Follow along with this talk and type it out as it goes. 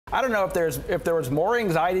I don't know if there was more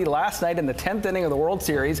anxiety last night in the 10th inning of the World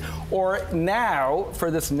Series or now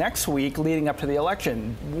for this next week leading up to the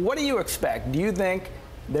election. What do you expect? Do you think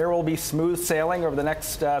there will be smooth sailing over the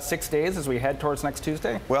next 6 days as we head towards next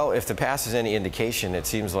Tuesday? Well, if the past is any indication, it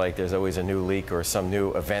seems like there's always a new leak or some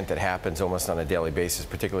new event that happens almost on a daily basis,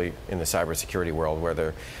 particularly in the cybersecurity world,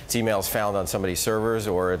 whether it's emails found on somebody's servers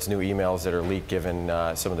or it's new emails that are leaked given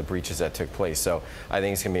some of the breaches that took place. So I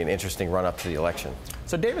think it's going to be an interesting run-up to the election.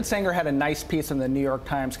 So David Sanger had a nice piece in the New York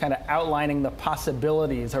Times kind of outlining the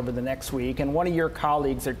possibilities over the next week, and one of your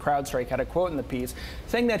colleagues at CrowdStrike had a quote in the piece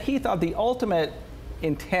saying that he thought the ultimate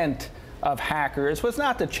intent of hackers was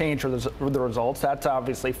not to change the results, that's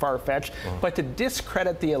obviously far-fetched, but to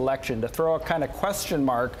discredit the election, to throw a kind of question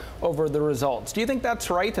mark over the results. Do you think that's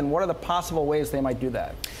right, and what are the possible ways they might do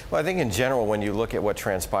that? Well, I think in general, when you look at what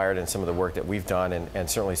transpired and some of the work that we've done, and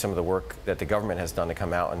certainly some of the work that the government has done to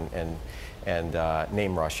come out and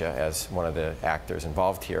name Russia as one of the actors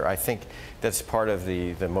involved here, I think that's part of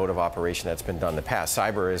the mode of operation that's been done in the past.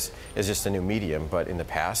 Cyber is just a new medium, but in the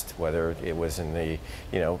past, whether it was in the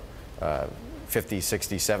 50s,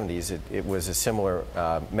 60s, 70s, it was a similar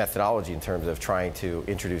methodology in terms of trying to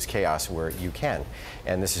introduce chaos where you can.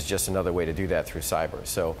 And this is just another way to do that through cyber.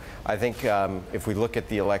 So I think if we look at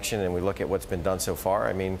the election and we look at what's been done so far,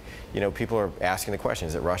 I mean, people are asking the question,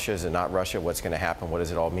 is it Russia, is it not Russia, what's going to happen, what does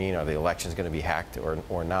it all mean, are the elections going to be hacked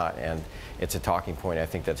or not? And it's a talking point, I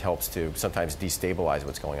think, that helps to sometimes destabilize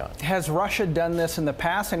what's going on. Has Russia done this in the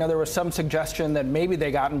past? I know there was some suggestion that maybe they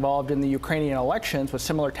got involved in the Ukrainian elections with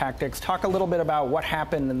similar tactics. Talk a little bit about what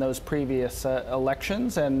happened in those previous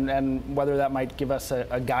elections and whether that might give us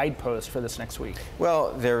a guidepost for this next week.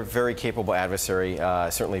 Well, they're a very capable adversary,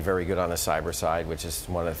 certainly very good on the cyber side, which is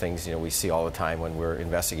one of the things we see all the time when we're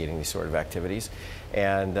investigating these sort of activities.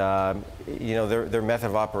 And their method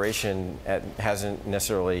of operation hasn't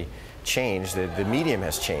necessarily changed. The medium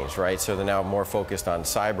has changed, right? So they're now more focused on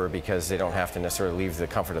cyber because they don't have to necessarily leave the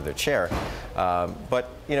comfort of their chair. But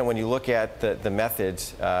when you look at the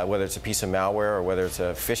methods, whether it's a piece of malware or whether it's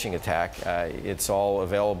a phishing attack, it's all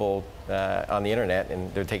available on the internet,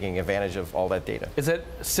 and they're taking advantage of all that data. Is it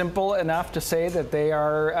simple enough to say that they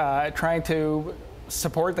are trying to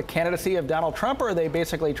support the candidacy of Donald Trump, or are they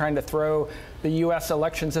basically trying to throw the U.S.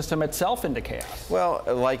 election system itself into chaos? Well,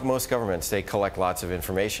 like most governments, they collect lots of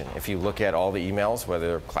information. If you look at all the emails, whether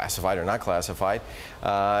they're classified or not classified,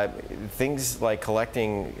 things like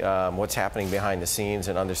collecting what's happening behind the scenes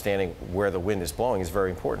and understanding where the wind is blowing is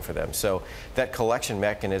very important for them. So that collection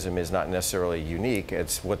mechanism is not necessarily unique.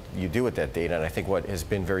 It's what you do with that data. And I think what has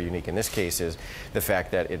been very unique in this case is the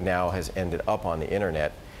fact that it now has ended up on the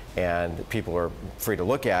internet, and people are free to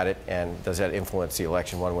look at it. And does that influence the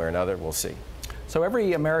election one way or another? We'll see. So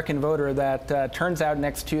every American voter that turns out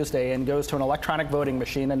next Tuesday and goes to an electronic voting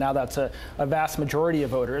machine, and now that's a vast majority of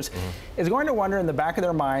voters, is going to wonder in the back of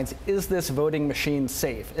their minds, is this voting machine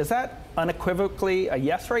safe? Is that unequivocally a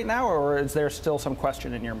yes right now, or is there still some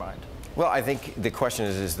question in your mind? Well, I think the question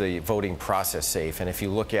is the voting process safe? And if you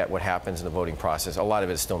look at what happens in the voting process, a lot of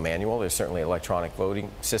it is still manual. There's certainly electronic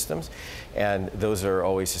voting systems, and those are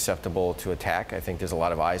always susceptible to attack. I think there's a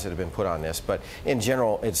lot of eyes that have been put on this. But in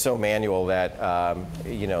general, it's so manual that,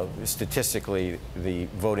 statistically, the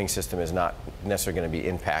voting system is not necessarily going to be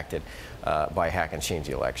impacted by hack and change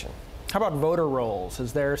the election. How about voter rolls?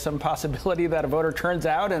 Is there some possibility that a voter turns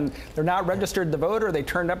out and they're not registered to vote, or they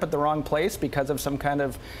turned up at the wrong place because of some kind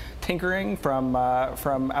of tinkering from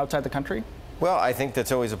outside the country? Well, I think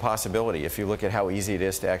that's always a possibility. If you look at how easy it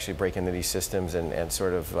is to actually break into these systems and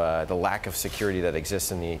sort of the lack of security that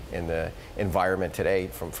exists in the environment today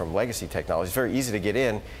from legacy technology, it's very easy to get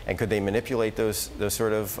in. And could they manipulate those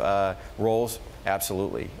sort of roles?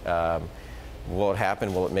 Absolutely. Will it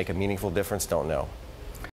happen? Will it make a meaningful difference? Don't know.